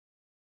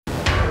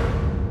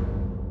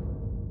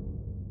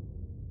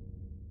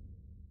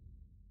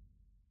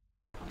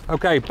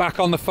Okay, back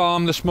on the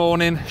farm this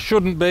morning.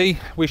 Shouldn't be,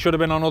 we should have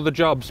been on other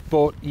jobs,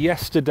 but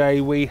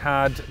yesterday we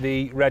had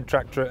the Red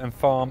Tractor and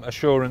Farm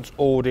Assurance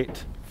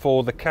audit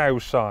for the cow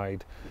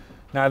side.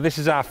 Now this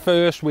is our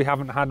first, we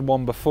haven't had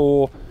one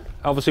before.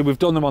 Obviously we've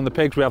done them on the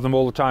pigs, we have them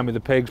all the time with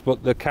the pigs,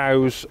 but the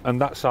cows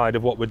and that side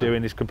of what we're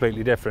doing is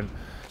completely different.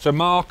 So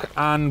Mark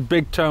and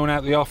Big Tone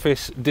out the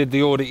office did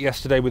the audit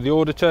yesterday with the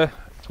auditor.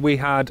 We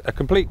had a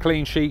complete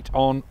clean sheet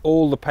on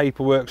all the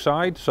paperwork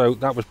side, so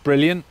that was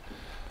brilliant.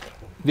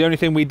 The only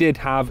thing we did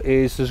have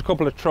is there's a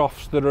couple of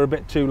troughs that are a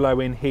bit too low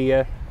in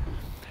here.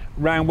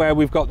 Round where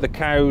we've got the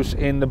cows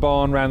in the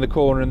barn, round the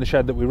corner in the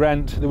shed that we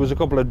rent, there was a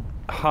couple of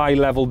high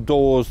level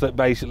doors that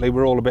basically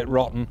were all a bit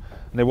rotten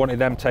and they wanted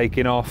them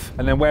taken off.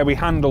 And then where we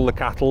handle the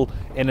cattle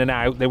in and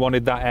out, they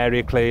wanted that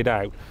area cleared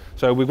out.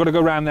 So we've got to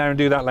go around there and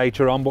do that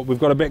later on, but we've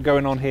got a bit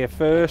going on here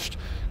first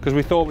because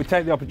we thought we'd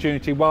take the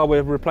opportunity while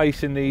we're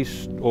replacing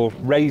these, or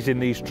raising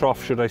these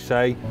troughs should I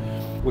say,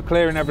 we're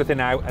clearing everything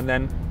out and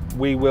then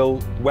we will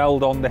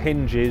weld on the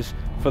hinges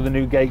for the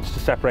new gates to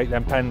separate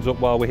them pens up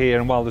while we're here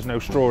and while there's no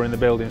straw in the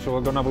building. So we'll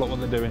go and have a look what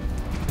they're doing.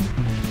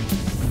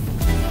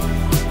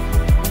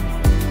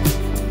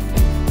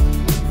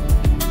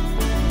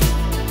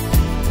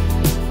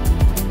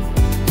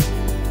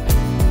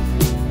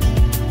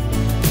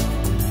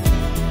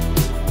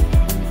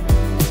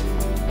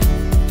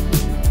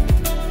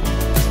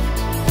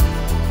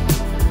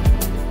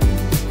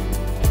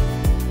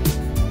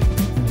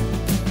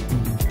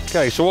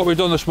 Okay, so what we've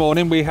done this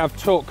morning, we have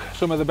took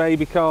some of the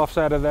baby calves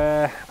out of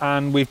there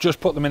and we've just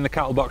put them in the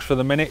cattle box for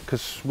the minute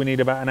because we need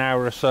about an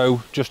hour or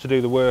so just to do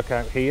the work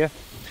out here.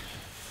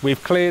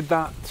 We've cleared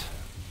that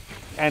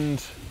end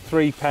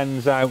 3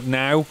 pens out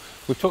now.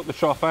 We've took the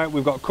trough out,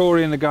 we've got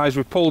Corey and the guys,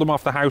 we've pulled them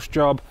off the house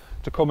job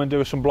to come and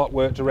do some block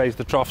work to raise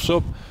the troughs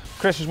up.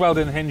 Chris is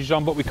welding the hinges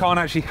on, but we can't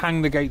actually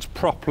hang the gates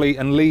properly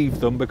and leave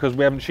them because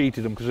we haven't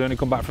sheeted them because we only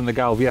come back from the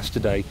galv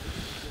yesterday.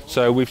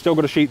 So we've still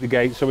got to sheet the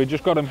gate, so we've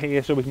just got them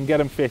here so we can get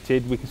them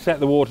fitted. We can set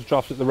the water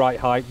troughs at the right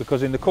height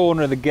because in the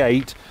corner of the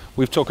gate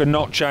we've took a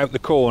notch out the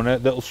corner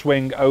that'll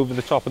swing over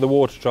the top of the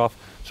water trough,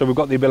 so we've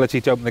got the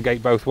ability to open the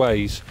gate both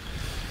ways.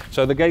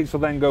 So the gates will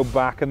then go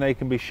back and they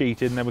can be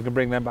sheeted and then we can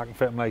bring them back and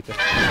fit them later.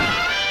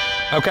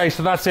 Okay,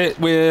 so that's it,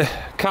 we're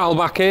cattle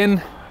back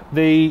in.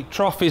 The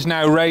trough is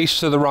now raised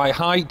to the right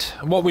height.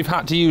 What we've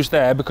had to use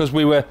there, because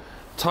we were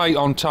tight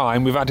on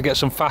time, we've had to get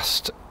some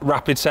fast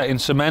rapid setting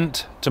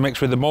cement to mix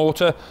with the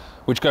mortar,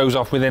 which goes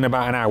off within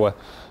about an hour.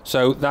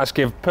 So that's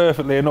give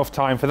perfectly enough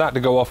time for that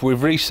to go off.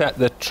 We've reset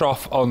the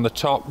trough on the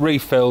top,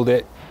 refilled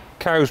it,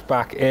 cows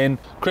back in.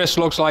 Chris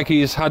looks like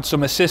he's had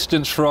some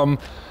assistance from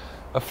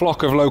a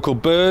flock of local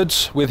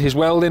birds with his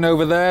welding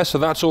over there, so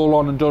that's all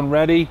on and done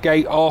ready,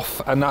 gate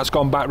off, and that's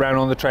gone back round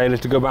on the trailer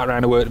to go back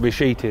round to work to be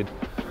sheeted.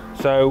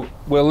 So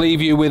we'll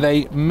leave you with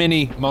a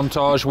mini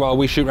montage while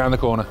we shoot round the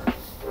corner.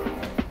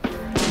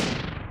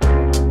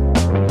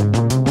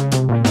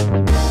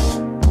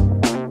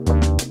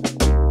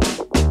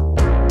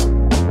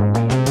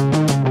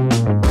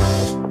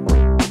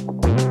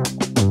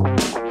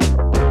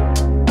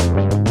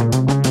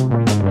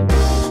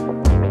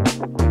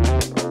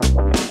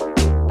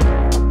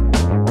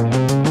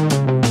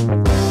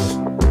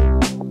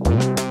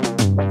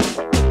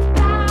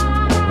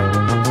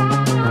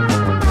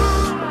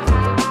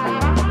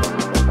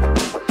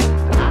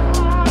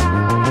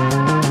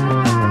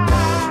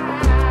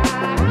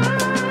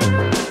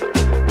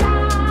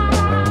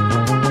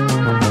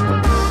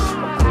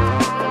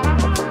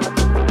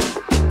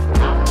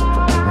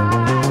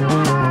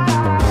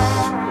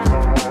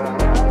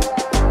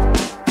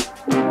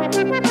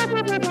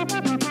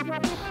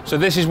 So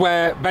this is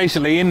where,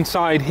 basically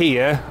inside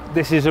here,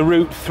 this is a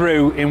route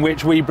through in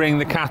which we bring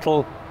the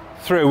cattle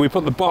through. We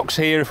put the box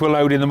here if we're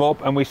loading them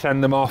up and we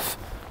send them off,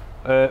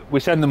 through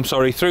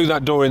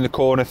that door in the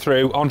corner,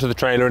 through onto the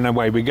trailer and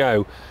away we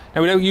go.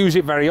 Now we don't use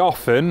it very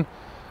often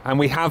and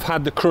we have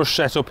had the crush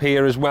set up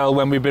here as well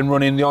when we've been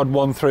running the odd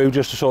one through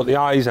just to sort the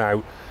eyes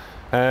out.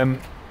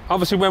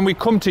 Obviously when we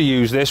come to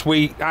use this,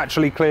 we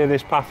actually clear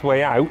this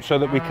pathway out so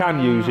that we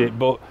can use it,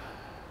 but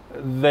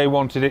they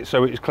wanted it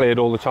so it's cleared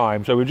all the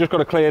time, so we've just got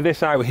to clear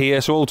this out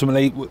here. So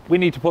ultimately we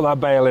need to put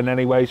that bale in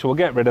anyway, so we'll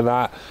get rid of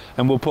that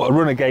and we'll put a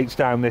run of gates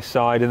down this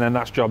side and then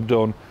that's job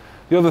done.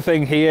 The other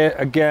thing here,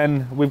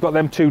 again, we've got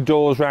them 2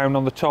 doors round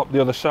on the top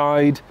the other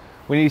side.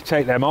 We need to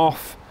take them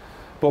off,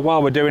 but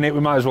while we're doing it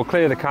we might as well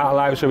clear the cattle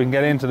out so we can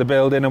get into the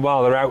building, and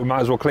while they're out we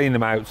might as well clean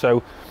them out,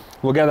 so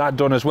we'll get that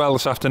done as well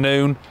this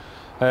afternoon.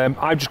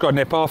 I've just got to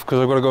nip off because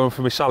I've got to go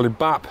for my salad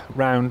bap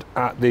round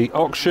at the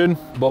auction,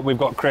 but we've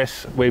got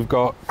Chris, we've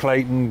got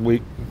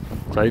Clayton,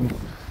 Clayton,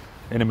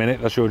 in a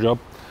minute, that's your job.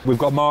 We've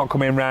got Mark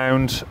coming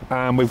round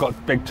and we've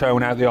got Big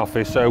Tone out the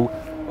office, so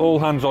all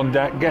hands on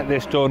deck, get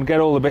this done, get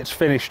all the bits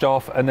finished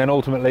off, and then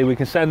ultimately we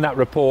can send that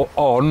report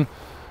on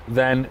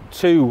then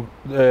to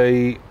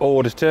the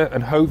auditor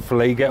and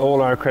hopefully get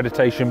all our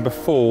accreditation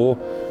before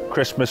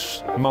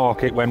Christmas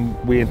market when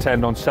we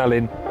intend on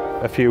selling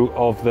a few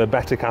of the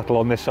better cattle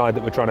on this side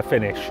that we're trying to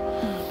finish.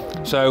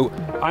 So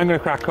I'm going to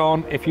crack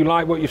on. If you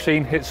like what you've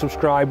seen, hit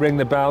subscribe, ring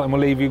the bell, and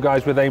we'll leave you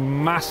guys with a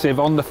massive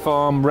on the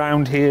farm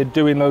round here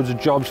doing loads of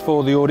jobs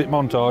for the audit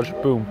montage.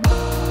 Boom.